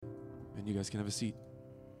and you guys can have a seat.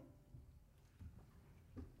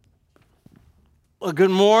 Well,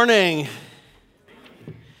 good morning.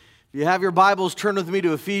 If you have your Bibles, turn with me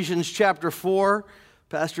to Ephesians chapter 4.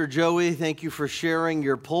 Pastor Joey, thank you for sharing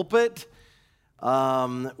your pulpit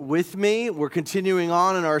with me. We're continuing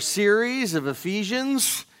on in our series of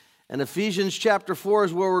Ephesians, and Ephesians chapter 4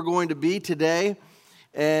 is where we're going to be today.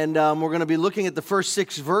 And we're going to be looking at the first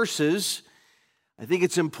 6 verses. I think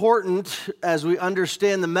it's important as we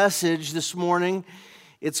understand the message this morning.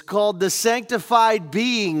 It's called the Sanctified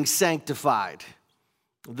being sanctified.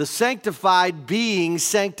 The sanctified being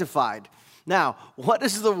sanctified. Now, what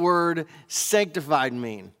does the word sanctified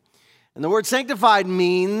mean? And the word sanctified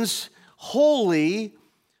means holy,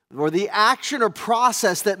 or the action or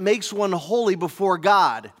process that makes one holy before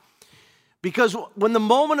God. Because when the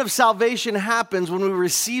moment of salvation happens, when we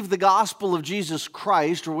receive the gospel of Jesus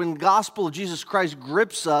Christ, or when the gospel of Jesus Christ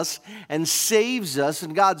grips us and saves us,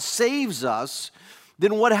 and God saves us,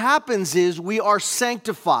 then what happens is we are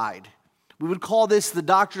sanctified. We would call this the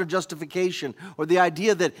doctrine of justification, or the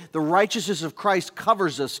idea that the righteousness of Christ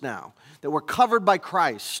covers us now, that we're covered by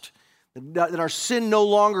Christ, that our sin no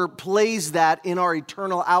longer plays that in our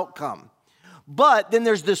eternal outcome. But then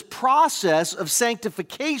there's this process of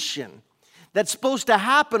sanctification that's supposed to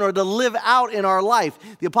happen or to live out in our life.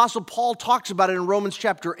 The Apostle Paul talks about it in Romans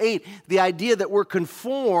chapter 8, the idea that we're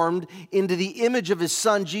conformed into the image of his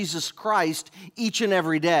Son, Jesus Christ, each and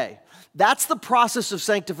every day. That's the process of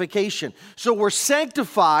sanctification. So we're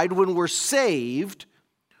sanctified when we're saved.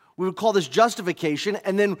 We would call this justification.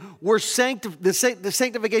 And then the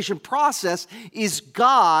sanctification process is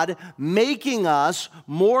God making us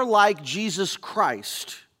more like Jesus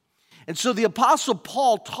Christ. And so the Apostle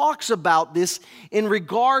Paul talks about this in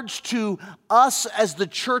regards to us as the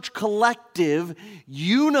church collective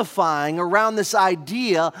unifying around this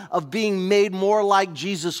idea of being made more like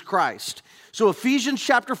Jesus Christ. So Ephesians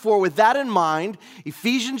chapter 4, with that in mind,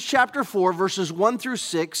 Ephesians chapter 4, verses 1 through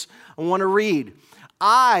 6, I want to read.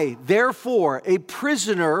 I, therefore, a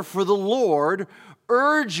prisoner for the Lord,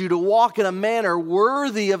 urge you to walk in a manner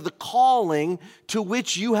worthy of the calling to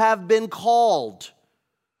which you have been called,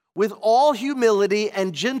 with all humility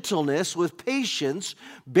and gentleness, with patience,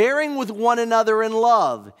 bearing with one another in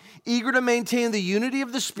love, eager to maintain the unity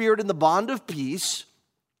of the Spirit in the bond of peace.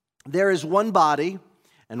 There is one body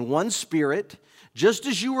and one Spirit, just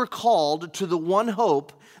as you were called to the one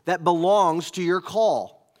hope that belongs to your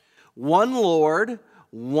call. One Lord,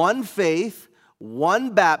 one faith,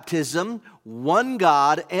 one baptism, one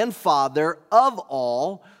God and Father of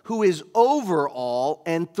all, who is over all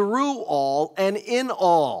and through all and in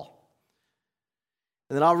all.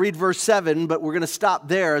 And then I'll read verse 7, but we're going to stop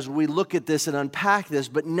there as we look at this and unpack this.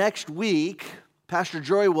 But next week, Pastor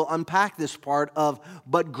Joey will unpack this part of,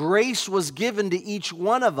 but grace was given to each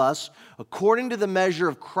one of us according to the measure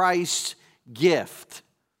of Christ's gift.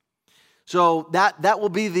 So that will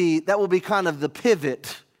be kind of the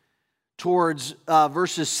pivot towards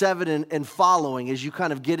verses 7 and following as you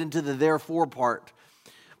kind of get into the therefore part.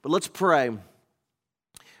 But let's pray.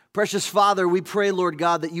 Precious Father, we pray, Lord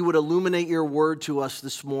God, that you would illuminate your word to us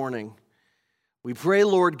this morning. We pray,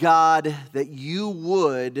 Lord God, that you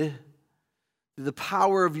would, through the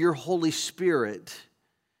power of your Holy Spirit,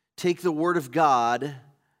 take the word of God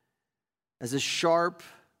as a sharp,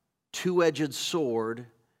 two-edged sword,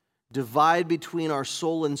 divide between our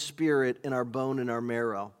soul and spirit and our bone and our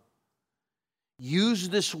marrow. Use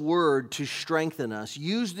this word to strengthen us.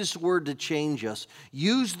 Use this word to change us.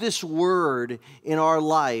 Use this word in our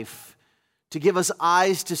life to give us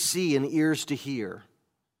eyes to see and ears to hear.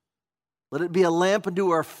 Let it be a lamp unto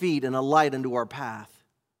our feet and a light unto our path.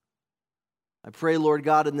 I pray, Lord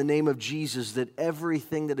God, in the name of Jesus, that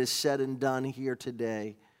everything that is said and done here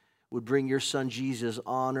today would bring your Son Jesus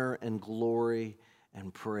honor and glory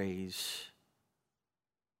and praise.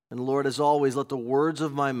 And Lord, as always, let the words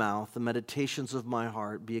of my mouth, the meditations of my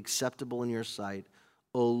heart be acceptable in your sight,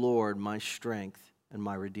 O Lord, my strength and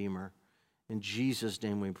my Redeemer. In Jesus'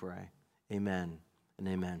 name we pray. Amen and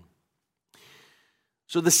amen.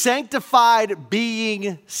 So the sanctified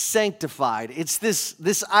being sanctified. It's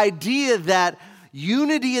this idea that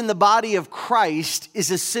unity in the body of Christ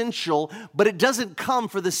is essential, but it doesn't come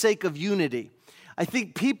for the sake of unity. I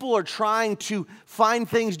think people are trying to find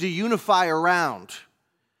things to unify around.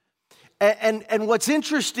 And what's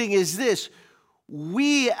interesting is this: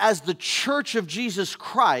 we as the church of Jesus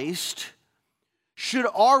Christ should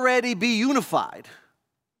already be unified.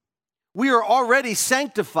 We are already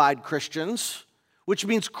sanctified Christians, which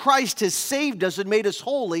means Christ has saved us and made us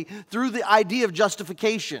holy through the idea of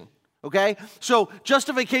justification. Okay? So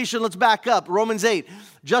justification, let's back up. Romans 8.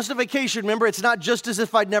 Justification, remember, it's not just as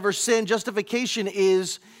if I'd never sinned. Justification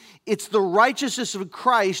it's the righteousness of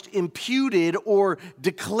Christ imputed or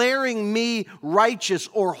declaring me righteous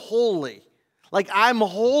or holy. Like I'm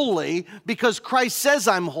holy because Christ says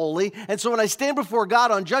I'm holy. And so when I stand before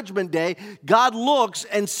God on Judgment Day, God looks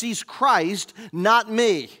and sees Christ, not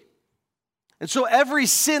me. And so every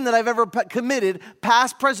sin that I've ever committed,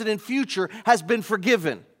 past, present, and future, has been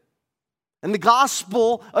forgiven. And the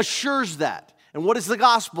gospel assures that. And what is the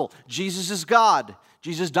gospel? Jesus is God.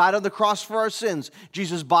 Jesus died on the cross for our sins.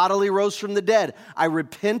 Jesus bodily rose from the dead. I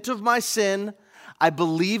repent of my sin. I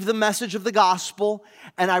believe the message of the gospel.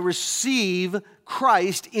 And I receive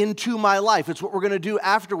Christ into my life. It's what we're going to do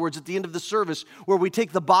afterwards at the end of the service, where we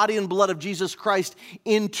take the body and blood of Jesus Christ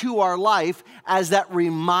into our life as that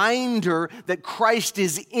reminder that Christ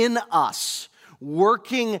is in us,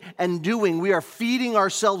 working and doing. We are feeding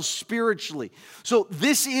ourselves spiritually. So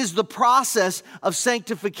this is the process of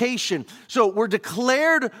sanctification. So we're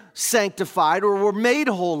declared sanctified or we're made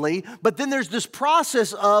holy, but then there's this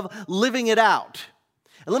process of living it out.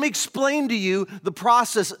 And let me explain to you the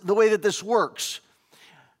process, the way that this works.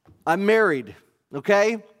 I'm married,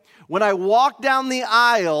 okay? When I walked down the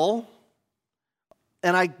aisle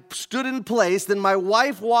and I stood in place, then my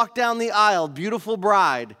wife walked down the aisle, beautiful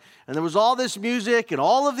bride. And there was all this music and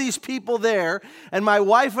all of these people there. And my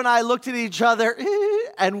wife and I looked at each other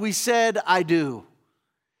and we said, I do.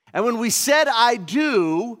 And when we said, I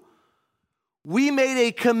do, we made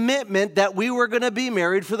a commitment that we were going to be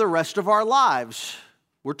married for the rest of our lives.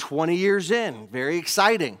 We're 20 years in. Very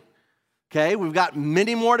exciting. Okay, we've got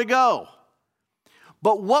many more to go.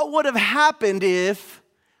 But what would have happened if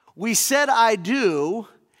we said, I do,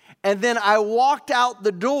 and then I walked out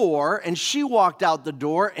the door, and she walked out the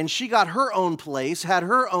door, and she got her own place, had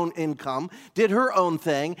her own income, did her own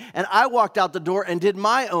thing, and I walked out the door and did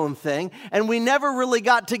my own thing, and we never really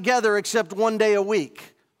got together except one day a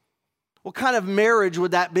week? What kind of marriage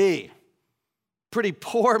would that be? Pretty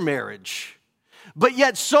poor marriage. But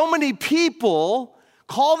yet so many people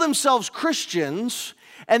call themselves Christians,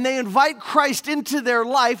 and they invite Christ into their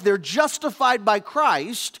life. They're justified by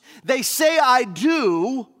Christ. They say, I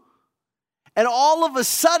do. And all of a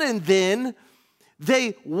sudden then,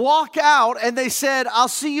 they walk out and they said, I'll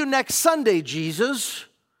see you next Sunday, Jesus.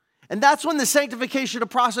 And that's when the sanctification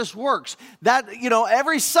process works. That,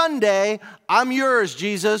 every Sunday, I'm yours,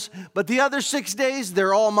 Jesus. But the other 6 days,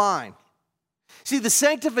 they're all mine. See, the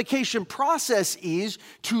sanctification process is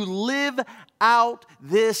to live out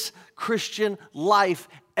this Christian life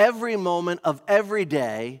every moment of every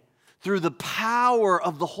day through the power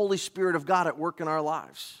of the Holy Spirit of God at work in our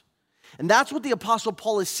lives. And that's what the Apostle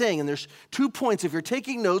Paul is saying. And there's 2 points. If you're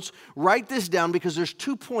taking notes, write this down, because there's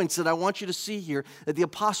 2 points that I want you to see here that the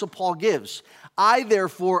Apostle Paul gives. I,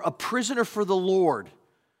 therefore, a prisoner for the Lord.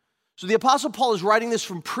 So the Apostle Paul is writing this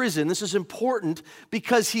from prison. This is important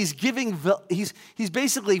because he's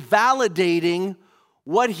basically validating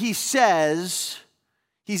what he says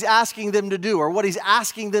he's asking them to do, or what he's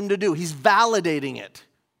asking them to do. He's validating it.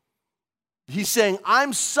 He's saying,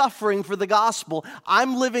 I'm suffering for the gospel.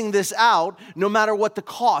 I'm living this out no matter what the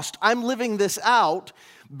cost. I'm living this out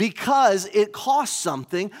because it costs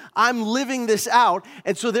something. I'm living this out.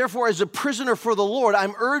 And so therefore, as a prisoner for the Lord,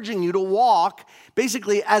 I'm urging you to walk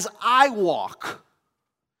basically as I walk.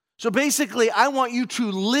 So basically, I want you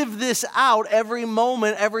to live this out every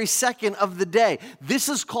moment, every second of the day. This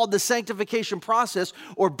is called the sanctification process,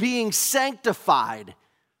 or being sanctified.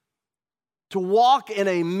 To walk in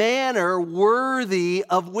a manner worthy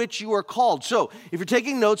of which you are called. So, if you're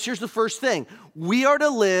taking notes, here's the first thing. We are to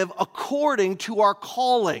live according to our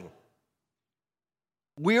calling.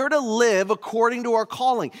 We are to live according to our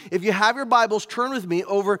calling. If you have your Bibles, turn with me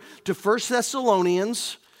over to 1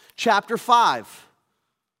 Thessalonians chapter 5.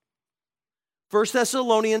 1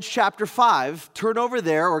 Thessalonians chapter 5, turn over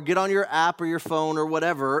there or get on your app or your phone or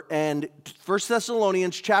whatever. And 1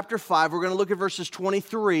 Thessalonians chapter 5, we're going to look at verses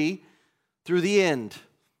 23 through the end.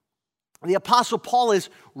 The Apostle Paul is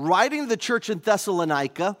writing to the church in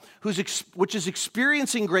Thessalonica, which is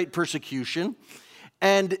experiencing great persecution,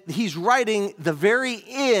 and he's writing the very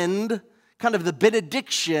end, kind of the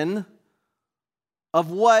benediction of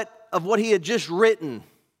what he had just written.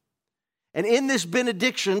 And in this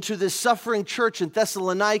benediction to this suffering church in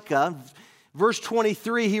Thessalonica, verse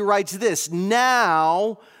 23, he writes this: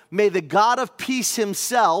 Now may the God of peace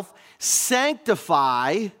himself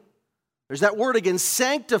sanctify. There's that word again,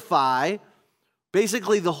 sanctify,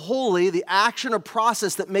 basically the holy, the action or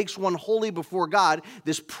process that makes one holy before God.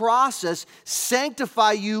 This process,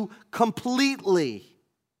 sanctify you completely.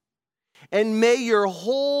 And may your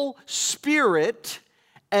whole spirit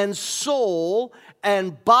and soul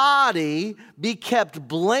and body be kept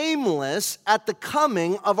blameless at the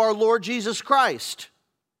coming of our Lord Jesus Christ.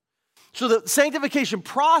 So the sanctification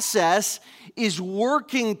process is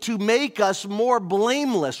working to make us more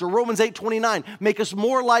blameless, or Romans 8:29, make us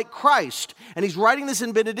more like Christ. And he's writing this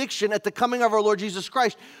in benediction at the coming of our Lord Jesus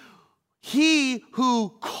Christ. He who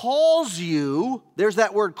calls you, there's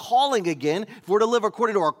that word calling again. If we're to live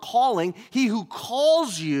according to our calling, he who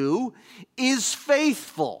calls you is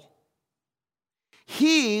faithful.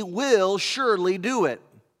 He will surely do it.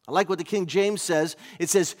 I like what the King James says. It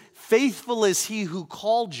says, faithful is he who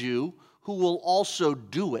called you, who will also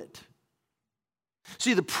do it.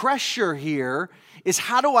 See, the pressure here is,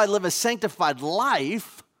 how do I live a sanctified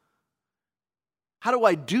life? How do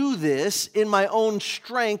I do this in my own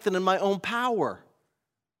strength and in my own power?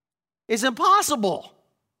 It's impossible.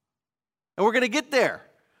 And we're going to get there.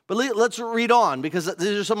 But let's read on, because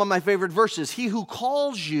these are some of my favorite verses. He who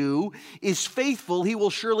calls you is faithful. He will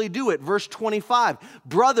surely do it. Verse 25,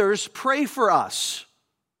 brothers, pray for us.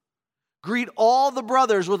 Greet all the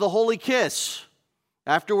brothers with a holy kiss.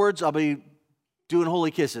 Afterwards, I'll be doing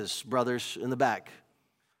holy kisses, brothers, in the back.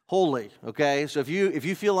 Holy, okay? So if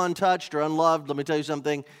you feel untouched or unloved, let me tell you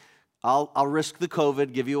something. I'll risk the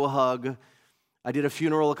COVID, give you a hug. I did a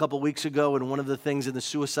funeral a couple weeks ago, and one of the things in the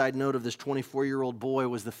suicide note of this 24-year-old boy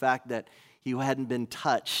was the fact that he hadn't been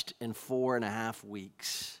touched in 4.5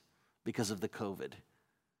 weeks because of the COVID.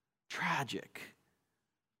 Tragic.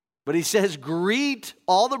 But he says, greet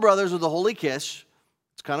all the brothers with a holy kiss.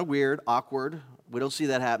 It's kind of weird, awkward. We don't see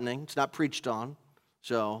that happening. It's not preached on.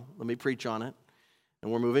 So let me preach on it.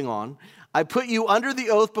 And we're moving on. I put you under the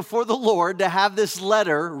oath before the Lord to have this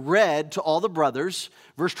letter read to all the brothers.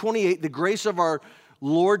 Verse 28, the grace of our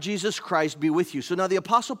Lord Jesus Christ be with you. So now the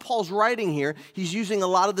Apostle Paul's writing here. He's using a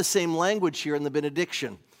lot of the same language here in the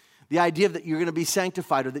benediction. The idea that you're going to be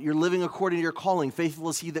sanctified, or that you're living according to your calling. Faithful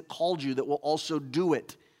is he that called you, that will also do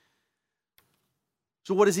it.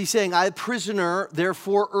 So what is he saying? I, prisoner,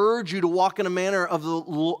 therefore urge you to walk in a manner of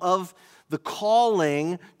the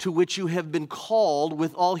calling to which you have been called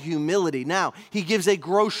with all humility. Now, he gives a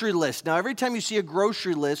grocery list. Now, every time you see a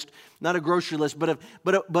grocery list, not a grocery list,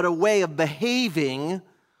 but a way of behaving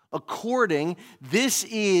according, this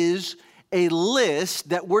is a list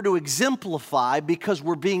that we're to exemplify because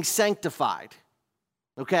we're being sanctified.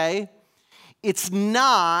 Okay? It's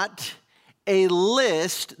not a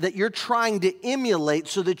list that you're trying to emulate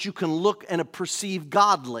so that you can look and perceive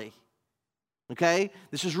godly. Okay?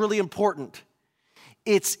 This is really important.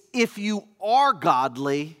 It's, if you are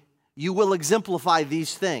godly, you will exemplify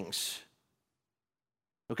these things.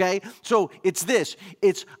 Okay? So it's this.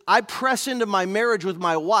 It's, I press into my marriage with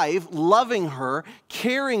my wife, loving her,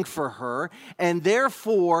 caring for her, and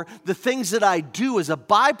therefore the things that I do as a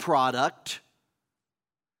byproduct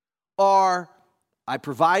are, I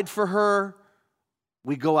provide for her,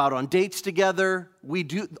 we go out on dates together, we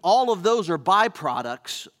do, all of those are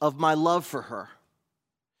byproducts of my love for her.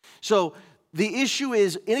 So the issue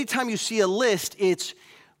is, anytime you see a list, it's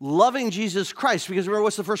loving Jesus Christ. Because remember,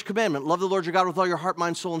 what's the first commandment? Love the Lord your God with all your heart,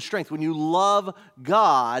 mind, soul, and strength. When you love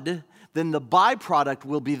God, then the byproduct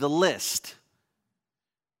will be the list.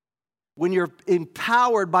 When you're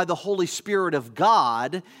empowered by the Holy Spirit of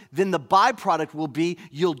God, then the byproduct will be,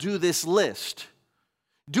 you'll do this list.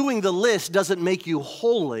 Doing the list doesn't make you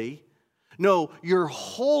holy. No, you're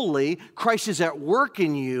holy. Christ is at work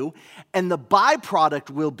in you. And the byproduct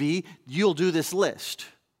will be, you'll do this list.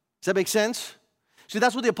 Does that make sense? See,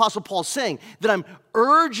 that's what the Apostle Paul's saying. That I'm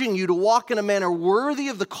urging you to walk in a manner worthy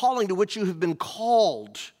of the calling to which you have been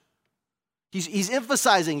called. He's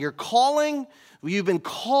emphasizing your calling. You've been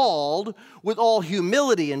called with all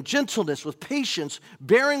humility and gentleness, with patience,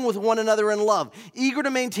 bearing with one another in love, eager to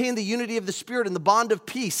maintain the unity of the Spirit and the bond of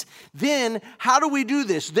peace. Then, how do we do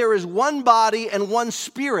this? There is one body and one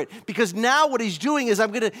Spirit. Because now what he's doing is,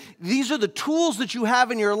 these are the tools that you have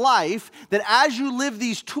in your life, that as you live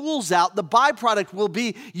these tools out, the byproduct will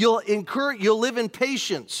be, you'll live in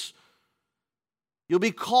patience. You'll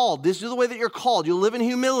be called. This is the way that you're called. You'll live in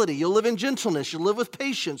humility. You'll live in gentleness. You'll live with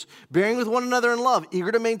patience, bearing with one another in love,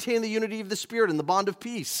 eager to maintain the unity of the Spirit and the bond of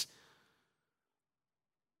peace.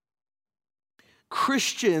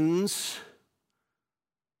 Christians,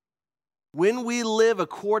 when we live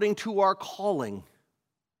according to our calling,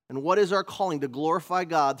 and what is our calling? To glorify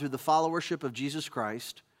God through the followership of Jesus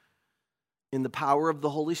Christ in the power of the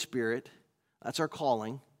Holy Spirit. That's our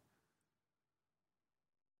calling.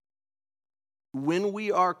 When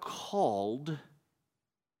we are called,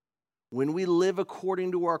 when we live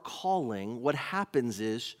according to our calling, what happens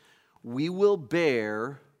is we will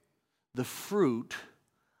bear the fruit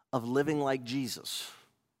of living like Jesus.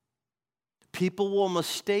 People will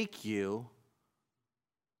mistake you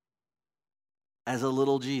as a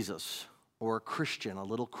little Jesus or a Christian, a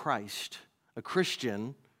little Christ. A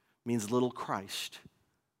Christian means little Christ.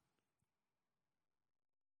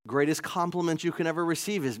 Greatest compliment you can ever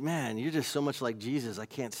receive is, man, you're just so much like Jesus, I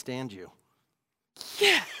can't stand you.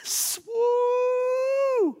 Yes!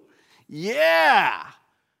 Woo! Yeah!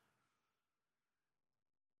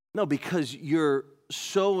 No, because you're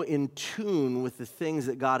so in tune with the things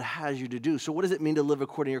that God has you to do. So what does it mean to live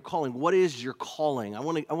according to your calling? What is your calling? I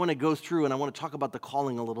want to go through and I want to talk about the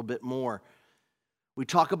calling a little bit more. We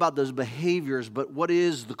talk about those behaviors, but what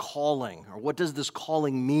is the calling? Or what does this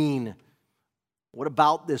calling mean? What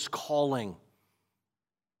about this calling?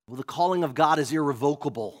 Well, the calling of God is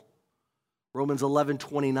irrevocable. Romans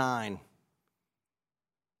 11:29.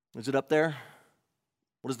 Is it up there?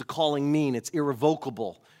 What does the calling mean? It's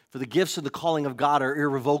irrevocable. For the gifts of the calling of God are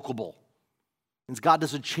irrevocable. And God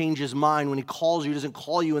doesn't change his mind. When he calls you, he doesn't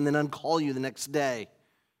call you and then uncall you the next day.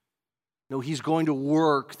 No, he's going to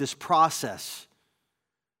work this process.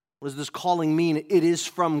 What does this calling mean? It is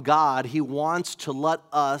from God. He wants to let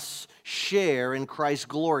us share in Christ's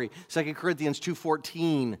glory. 2 Corinthians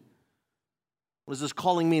 2:14. What does this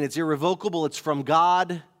calling mean? It's irrevocable. It's from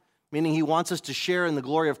God, meaning he wants us to share in the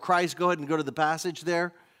glory of Christ. Go ahead and go to the passage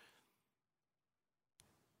there.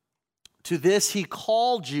 To this he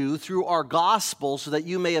called you through our gospel so that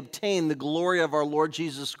you may obtain the glory of our Lord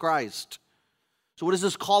Jesus Christ. So what does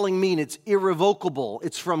this calling mean? It's irrevocable.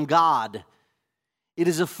 It's from God. It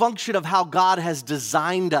is a function of how God has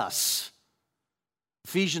designed us.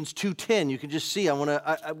 Ephesians 2:10, you can just see,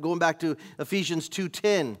 I'm going back to Ephesians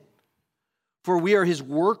 2:10. For we are his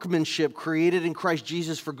workmanship, created in Christ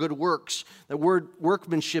Jesus for good works. The word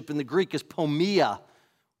workmanship in the Greek is pomia.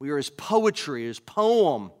 We are his poetry, his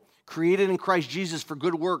poem, created in Christ Jesus for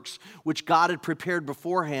good works, which God had prepared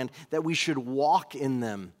beforehand that we should walk in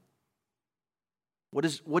them. What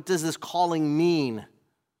does this calling mean?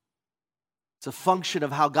 It's a function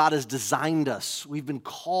of how God has designed us. We've been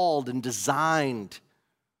called and designed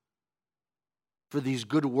for these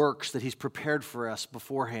good works that he's prepared for us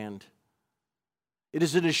beforehand. It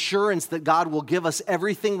is an assurance that God will give us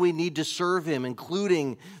everything we need to serve him,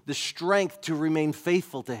 including the strength to remain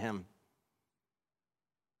faithful to him.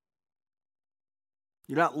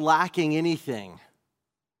 You're not lacking anything.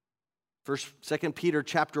 2 Peter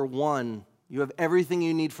chapter 1, you have everything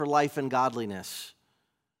you need for life and godliness.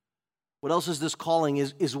 What else is this calling?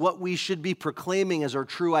 Is what we should be proclaiming as our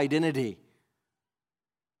true identity.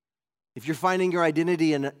 If you're finding your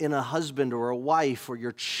identity in a husband or a wife or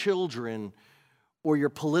your children or your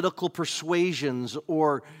political persuasions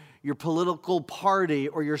or your political party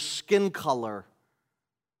or your skin color,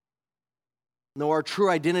 no, our true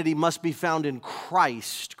identity must be found in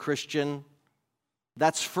Christ, Christian.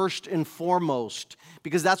 That's first and foremost,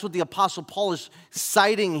 because that's what the Apostle Paul is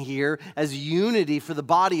citing here as unity for the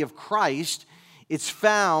body of Christ. It's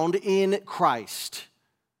found in Christ.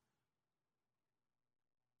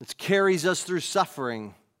 It carries us through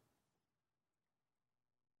suffering.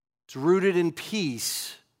 It's rooted in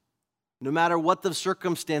peace, no matter what the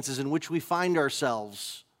circumstances in which we find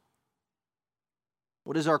ourselves.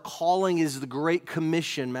 What is our calling is the Great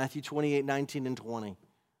Commission, Matthew 28:19 and 20.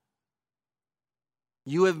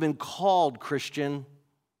 You have been called, Christian.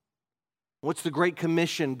 What's the Great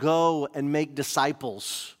Commission? Go and make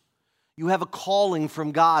disciples. You have a calling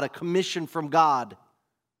from God, a commission from God.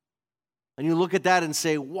 And you look at that and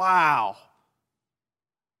say, wow,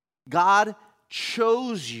 God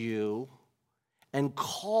chose you and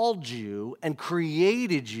called you and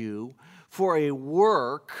created you for a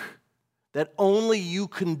work that only you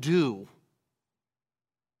can do.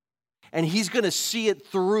 And he's going to see it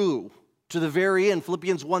through to the very end.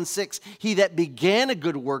 Philippians 1:6, he that began a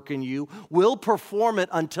good work in you will perform it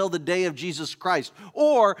until the day of Jesus Christ,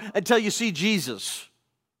 or until you see Jesus.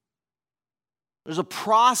 There's a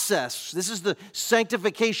process. This is the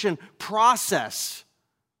sanctification process.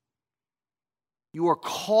 You are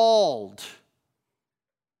called.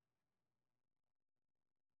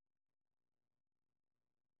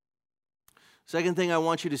 Second thing I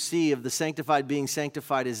want you to see of the sanctified being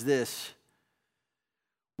sanctified is this.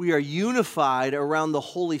 We are unified around the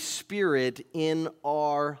Holy Spirit in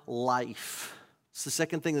our life. It's the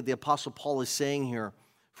second thing that the Apostle Paul is saying here.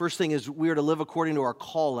 First thing is we are to live according to our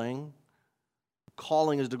calling.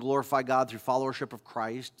 Calling is to glorify God through followership of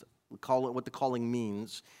Christ. We call it what the calling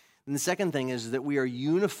means. And the second thing is that we are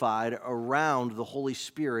unified around the Holy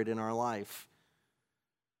Spirit in our life.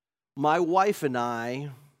 My wife and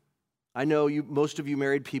I I know most of you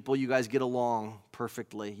married people, you guys get along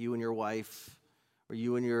perfectly. You and your wife, or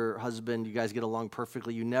you and your husband, you guys get along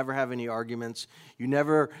perfectly. You never have any arguments. You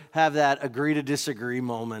never have that agree to disagree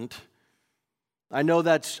moment. I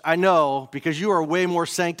know because you are way more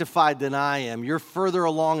sanctified than I am. You're further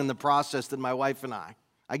along in the process than my wife and I.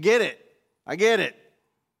 I get it.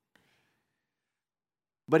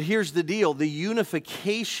 But here's the deal. The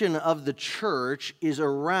unification of the church is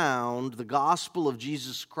around the gospel of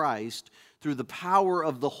Jesus Christ through the power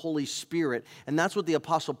of the Holy Spirit. And that's what the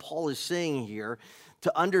Apostle Paul is saying here,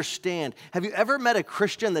 to understand. Have you ever met a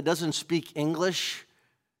Christian that doesn't speak English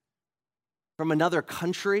from another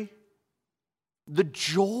country? The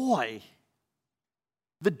joy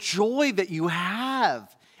that you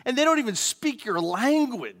have. And they don't even speak your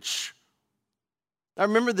language. I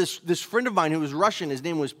remember this friend of mine who was Russian. His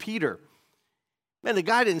name was Peter. Man, the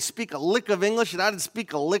guy didn't speak a lick of English, and I didn't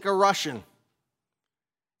speak a lick of Russian.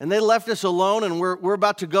 And they left us alone, and we're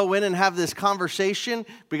about to go in and have this conversation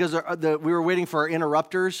because we were waiting for our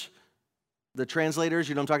interrupters, the translators.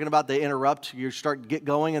 You know what I'm talking about? They interrupt. You get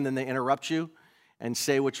going, and then they interrupt you and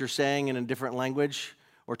say what you're saying in a different language,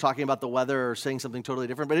 or talking about the weather, or saying something totally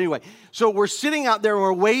different. But anyway, so we're sitting out there, and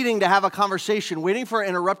we're waiting to have a conversation, waiting for our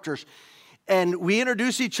interrupters. And we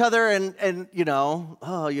introduce each other, and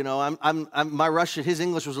my Russian, his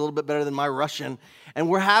English was a little bit better than my Russian. And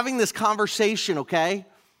we're having this conversation, okay?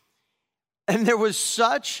 And there was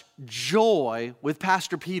such joy with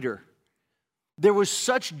Pastor Peter. There was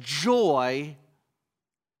such joy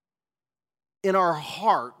in our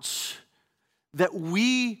hearts that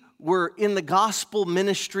we were in the gospel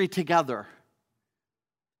ministry together.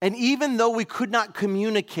 And even though we could not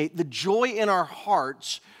communicate, the joy in our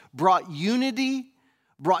hearts brought unity,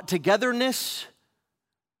 brought togetherness,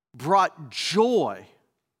 brought joy.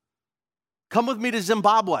 Come with me to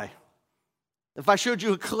Zimbabwe. If I showed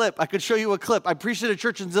you a clip, I could show you a clip. I preached at a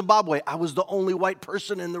church in Zimbabwe. I was the only white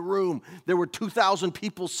person in the room. There were 2,000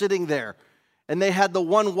 people sitting there, and they had the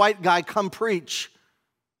one white guy come preach.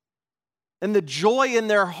 And the joy in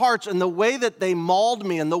their hearts and the way that they mauled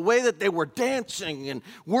me and the way that they were dancing and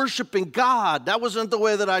worshiping God, that wasn't the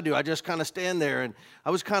way that I do. I just kind of stand there and I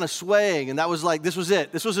was kind of swaying, and that was like, this was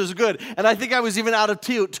it. This was as good. And I think I was even out of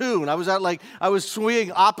tune. I was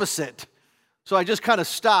swinging opposite. So I just kind of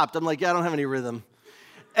stopped. I'm like, yeah, I don't have any rhythm.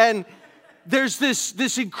 And there's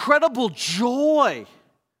this incredible joy.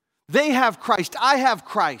 They have Christ. I have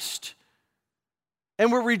Christ.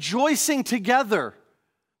 And we're rejoicing together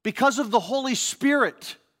because of the Holy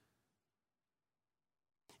Spirit.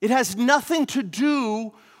 It has nothing to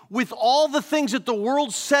do with all the things that the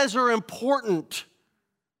world says are important.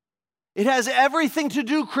 It has everything to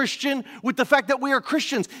do, Christian, with the fact that we are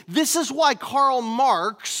Christians. This is why Karl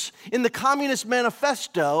Marx, in the Communist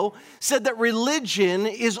Manifesto, said that religion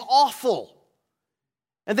is awful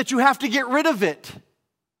and that you have to get rid of it.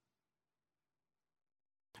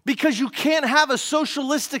 Because you can't have a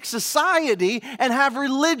socialistic society and have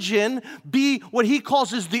religion be what he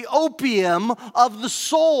calls as the opium of the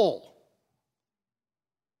soul.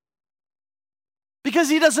 Because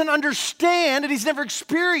he doesn't understand and he's never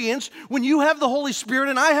experienced when you have the Holy Spirit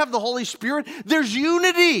and I have the Holy Spirit, there's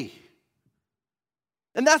unity.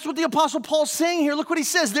 And that's what the Apostle Paul's saying here. Look what he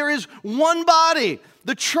says. There is one body,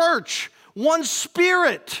 the church, one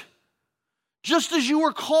Spirit, just as you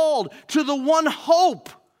were called to the one hope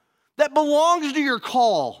that belongs to your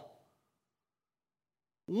call.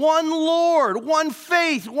 One Lord, one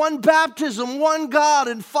faith, one baptism, one God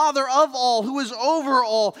and Father of all, who is over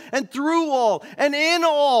all and through all and in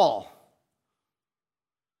all.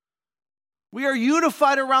 We are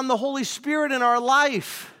unified around the Holy Spirit in our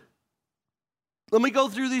life. Let me go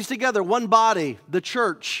through these together. One body, the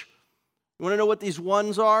church. You want to know what these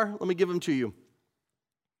ones are? Let me give them to you.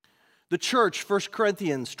 The church, 1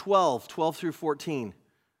 Corinthians 12 through 14.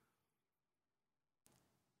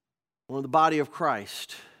 We're the body of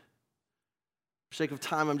Christ. For sake of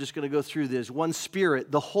time, I'm just going to go through this. One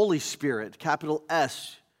Spirit, the Holy Spirit, capital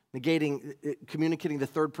S, communicating the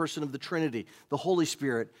third person of the Trinity, the Holy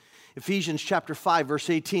Spirit. Ephesians chapter 5, verse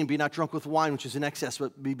 18, be not drunk with wine, which is in excess,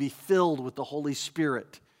 but be filled with the Holy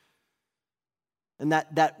Spirit. And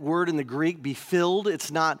that word in the Greek, be filled,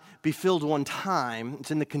 it's not be filled one time.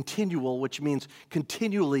 It's in the continual, which means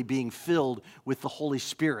continually being filled with the Holy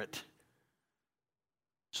Spirit.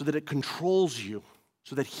 So that it controls you,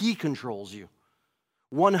 so that He controls you.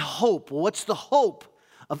 One hope. Well, what's the hope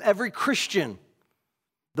of every Christian?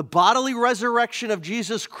 The bodily resurrection of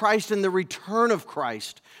Jesus Christ and the return of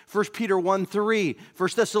Christ. 1 Peter 1:3, 1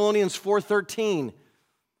 Thessalonians 4:13.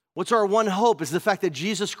 What's our one hope? Is the fact that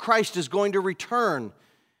Jesus Christ is going to return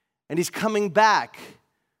and He's coming back.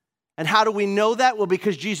 And how do we know that? Well,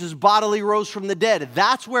 because Jesus bodily rose from the dead.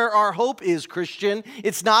 That's where our hope is, Christian.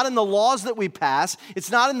 It's not in the laws that we pass. It's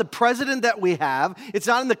not in the president that we have. It's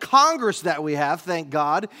not in the Congress that we have, thank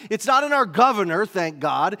God. It's not in our governor, thank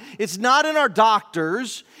God. It's not in our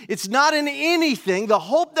doctors. It's not in anything. The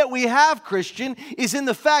hope that we have, Christian, is in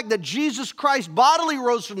the fact that Jesus Christ bodily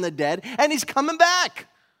rose from the dead and he's coming back.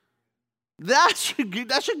 That should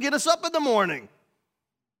get us up in the morning.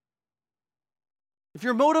 If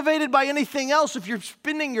you're motivated by anything else, if you're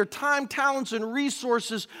spending your time, talents, and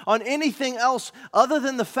resources on anything else other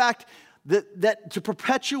than the fact that to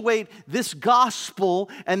perpetuate this gospel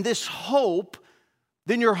and this hope,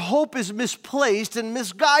 then your hope is misplaced and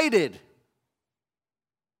misguided.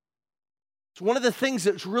 It's one of the things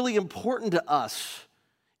that's really important to us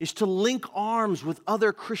is to link arms with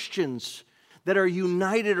other Christians that are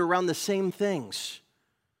united around the same things.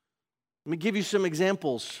 Let me give you some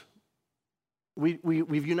examples.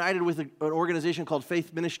 We've united with an organization called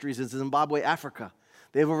Faith Ministries in Zimbabwe, Africa.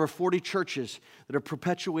 They have over 40 churches that are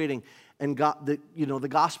perpetuating and the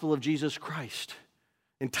gospel of Jesus Christ.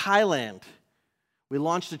 In Thailand, we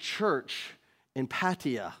launched a church in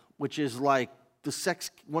Pattaya, which is like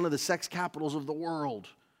one of the sex capitals of the world.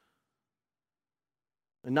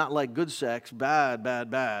 And not like good sex,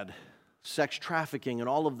 bad. Sex trafficking and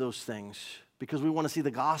all of those things, because we want to see the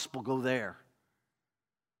gospel go there.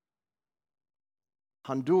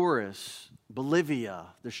 Honduras, Bolivia,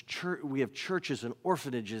 we have churches and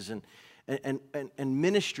orphanages and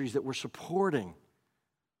ministries that we're supporting.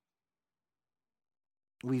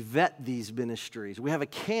 We vet these ministries. We have a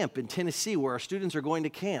camp in Tennessee where our students are going to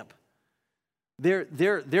camp.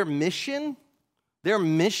 Their mission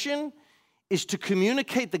is to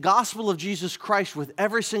communicate the gospel of Jesus Christ with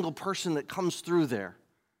every single person that comes through there.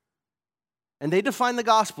 And they define the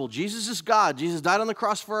gospel. Jesus is God. Jesus died on the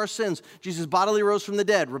cross for our sins. Jesus bodily rose from the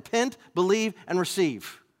dead. Repent, believe, and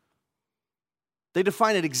receive. They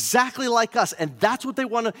define it exactly like us, and that's what they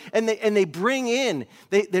want to. And they bring in.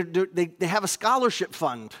 They have a scholarship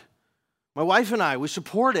fund. My wife and I, we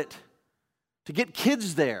support it to get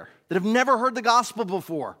kids there that have never heard the gospel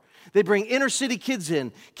before. They bring inner city kids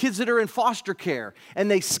in, kids that are in foster care,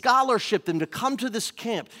 and they scholarship them to come to this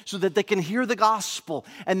camp so that they can hear the gospel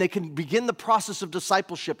and they can begin the process of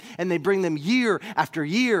discipleship. And they bring them year after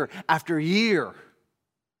year after year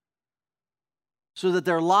so that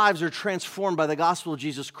their lives are transformed by the gospel of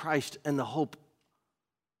Jesus Christ and the hope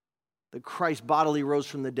that Christ bodily rose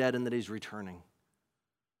from the dead and that he's returning.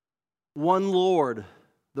 One Lord,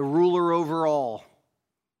 the ruler over all.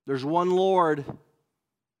 There's one Lord.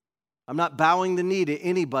 I'm not bowing the knee to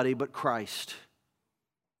anybody but Christ.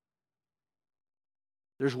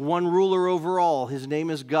 There's one ruler over all. His name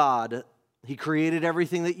is God. He created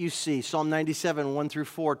everything that you see. Psalm 97, 1 through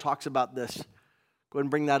 4 talks about this. Go ahead and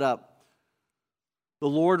bring that up. The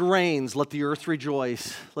Lord reigns. Let the earth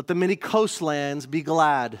rejoice. Let the many coastlands be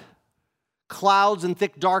glad. Clouds and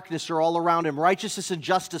thick darkness are all around him. Righteousness and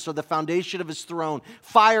justice are the foundation of his throne.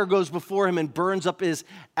 Fire goes before him and burns up his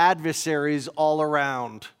adversaries all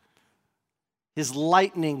around. His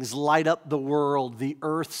lightnings light up the world. The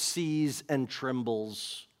earth sees and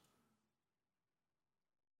trembles.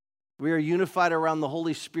 We are unified around the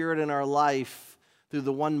Holy Spirit in our life through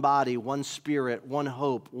the one body, one Spirit, one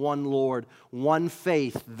hope, one Lord, one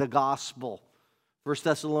faith, the gospel. 1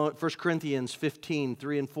 Corinthians 15,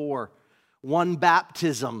 3 and 4. One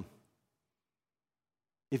baptism.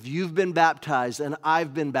 If you've been baptized and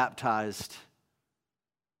I've been baptized,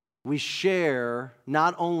 we share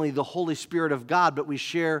not only the Holy Spirit of God, but we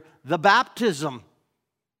share the baptism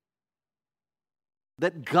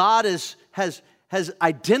that God has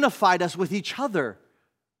identified us with each other.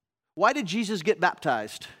 Why did Jesus get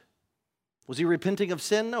baptized? Was he repenting of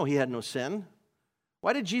sin? No, he had no sin.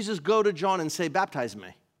 Why did Jesus go to John and say, baptize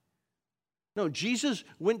me? No, Jesus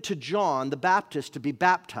went to John the Baptist to be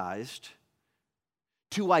baptized,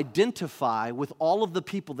 to identify with all of the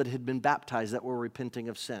people that had been baptized that were repenting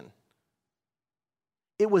of sin.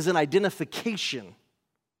 It was an identification.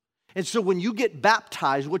 And so when you get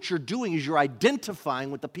baptized, what you're doing is you're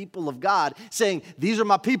identifying with the people of God, saying, these are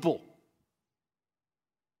my people.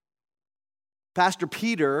 Pastor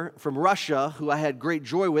Peter from Russia, who I had great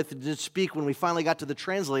joy with, did speak when we finally got to the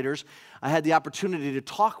translators. I had the opportunity to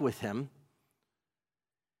talk with him.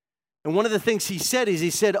 And one of the things he said is,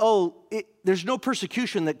 there's no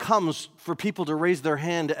persecution that comes for people to raise their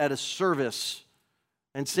hand at a service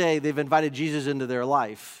and say they've invited Jesus into their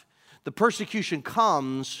life. The persecution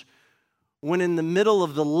comes when in the middle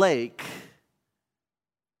of the lake,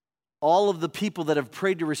 all of the people that have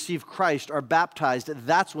prayed to receive Christ are baptized.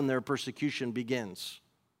 That's when their persecution begins.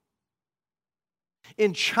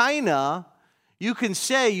 In China, you can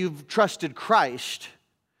say you've trusted Christ,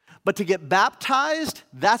 but to get baptized,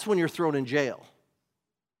 that's when you're thrown in jail.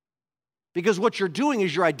 Because what you're doing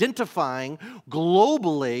is you're identifying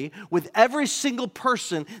globally with every single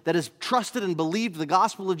person that has trusted and believed the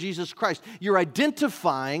gospel of Jesus Christ. You're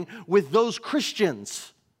identifying with those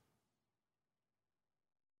Christians.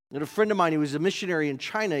 And a friend of mine, he was a missionary in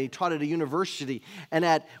China. He taught at a university. And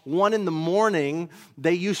at 1 a.m,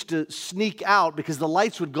 they used to sneak out because the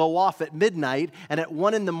lights would go off at midnight. And at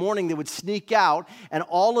 1 a.m, they would sneak out. And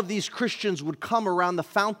all of these Christians would come around the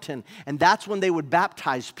fountain. And that's when they would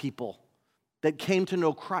baptize people that came to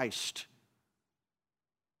know Christ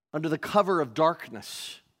under the cover of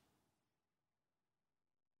darkness.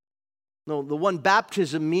 No, the one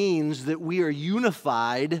baptism means that we are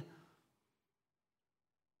unified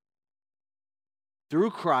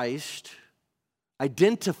through Christ,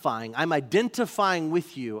 I'm identifying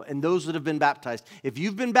with you and those that have been baptized. If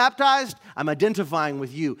you've been baptized, I'm identifying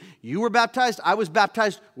with you. You were baptized, I was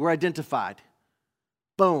baptized, we're identified.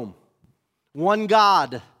 Boom. One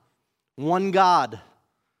God,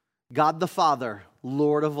 God the Father,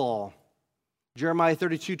 Lord of all. Jeremiah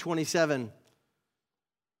 32:27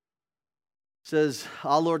 says,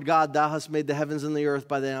 Ah, Lord God, thou hast made the heavens and the earth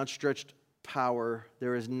by thy outstretched power.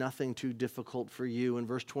 There is nothing too difficult for you. In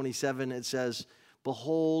verse 27, it says,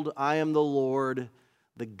 Behold, I am the Lord,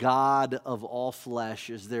 the God of all flesh.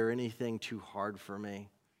 Is there anything too hard for me?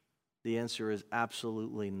 The answer is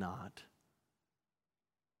absolutely not.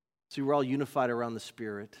 See, we're all unified around the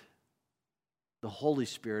Spirit, the Holy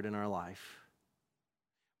Spirit in our life.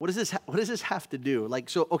 What does this have to do?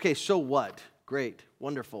 So what? Great,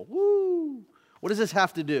 wonderful, woo! What does this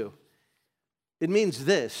have to do? It means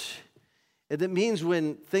this. It means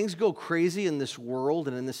when things go crazy in this world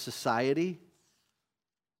and in this society,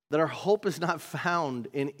 that our hope is not found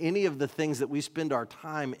in any of the things that we spend our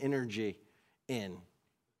time, energy in.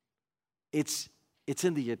 It's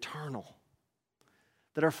in the eternal.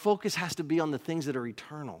 That our focus has to be on the things that are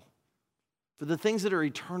eternal. For the things that are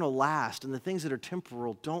eternal last, and the things that are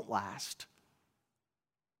temporal don't last.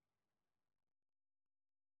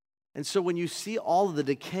 And so when you see all of the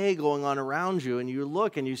decay going on around you and you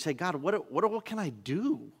look and you say, God, what can I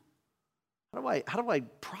do? How do I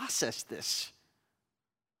process this?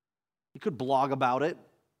 You could blog about it.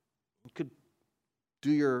 You could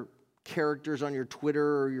do your characters on your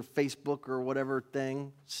Twitter or your Facebook or whatever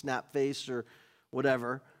thing, Snapface or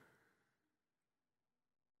whatever.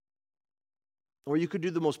 Or you could do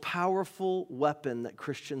the most powerful weapon that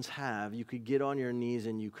Christians have. You could get on your knees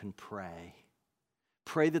and you can pray.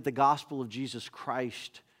 Pray that the gospel of Jesus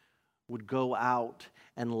Christ would go out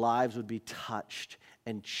and lives would be touched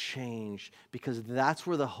and changed, because that's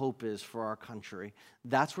where the hope is for our country.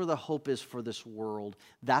 That's where the hope is for this world.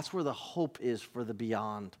 That's where the hope is for the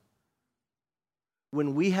beyond.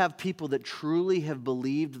 When we have people that truly have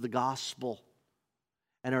believed the gospel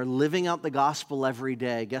and are living out the gospel every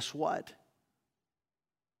day, guess what?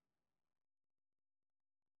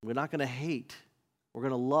 We're not going to hate. We're going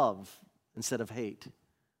to love instead of hate.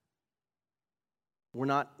 We're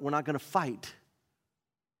not going to fight.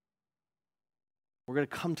 We're going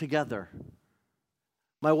to come together.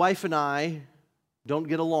 My wife and I don't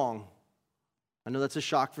get along. I know that's a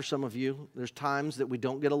shock for some of you. There's times that we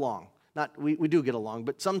don't get along. We do get along,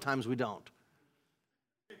 but sometimes we don't.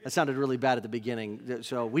 That sounded really bad at the beginning.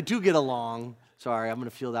 So we do get along. Sorry, I'm going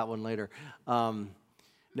to feel that one later.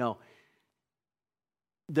 No.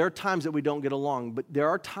 There are times that we don't get along, but there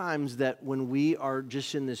are times that when we are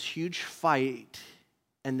just in this huge fight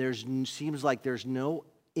and seems like there's no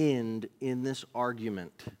end in this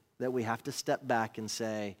argument, that we have to step back and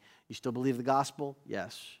say, you still believe the gospel?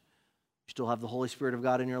 Yes. You still have the Holy Spirit of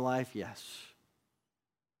God in your life? Yes.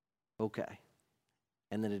 Okay.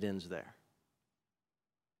 And then it ends there.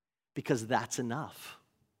 Because that's enough.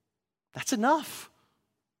 That's enough.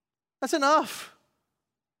 That's enough.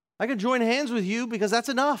 I can join hands with you because that's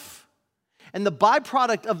enough. And the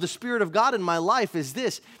byproduct of the Spirit of God in my life is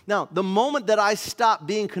this. Now, the moment that I stop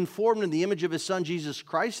being conformed in the image of His Son, Jesus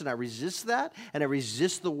Christ, and I resist that, and I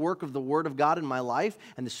resist the work of the Word of God in my life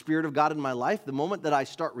and the Spirit of God in my life, the moment that I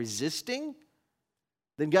start resisting,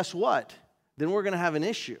 then guess what? Then we're going to have an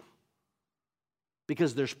issue.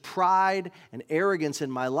 Because there's pride and arrogance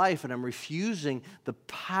in my life, and I'm refusing the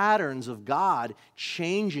patterns of God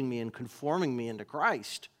changing me and conforming me into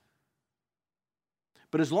Christ.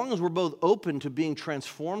 But as long as we're both open to being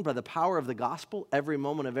transformed by the power of the gospel every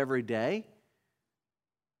moment of every day,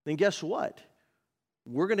 then guess what?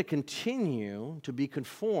 We're going to continue to be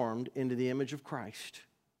conformed into the image of Christ.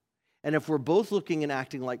 And if we're both looking and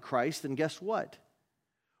acting like Christ, then guess what?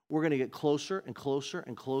 we're going to get closer and closer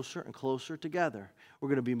and closer and closer together. We're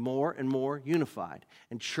going to be more and more unified.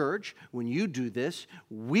 And church, when you do this,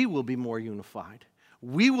 we will be more unified.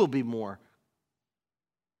 We will be more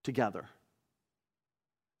together.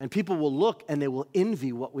 And people will look and they will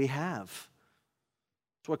envy what we have.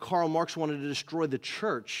 That's why Karl Marx wanted to destroy the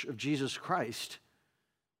church of Jesus Christ.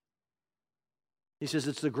 He says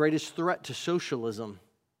it's the greatest threat to socialism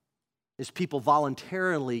is people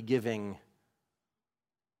voluntarily giving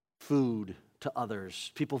food to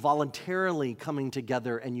others, people voluntarily coming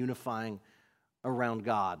together and unifying around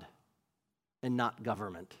God and not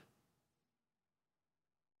government.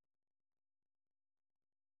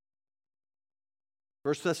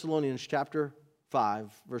 First Thessalonians chapter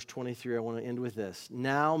 5, verse 23, I want to end with this.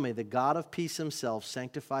 Now may the God of peace himself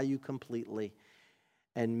sanctify you completely,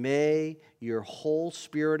 and may your whole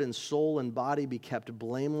spirit and soul and body be kept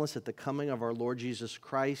blameless at the coming of our Lord Jesus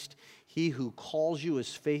Christ. He who calls you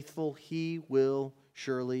is faithful. He will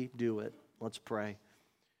surely do it. Let's pray.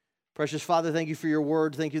 Precious Father, thank you for your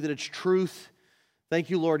word. Thank you that it's truth. Thank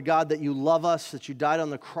you, Lord God, that you love us, that you died on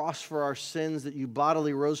the cross for our sins, that you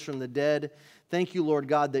bodily rose from the dead. Thank you, Lord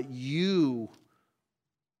God, that you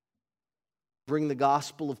bring the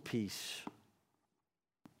gospel of peace.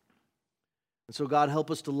 And so, God, help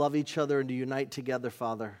us to love each other and to unite together,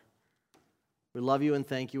 Father. We love you and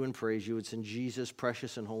thank you and praise you. It's in Jesus'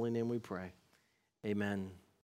 precious and holy name we pray. Amen.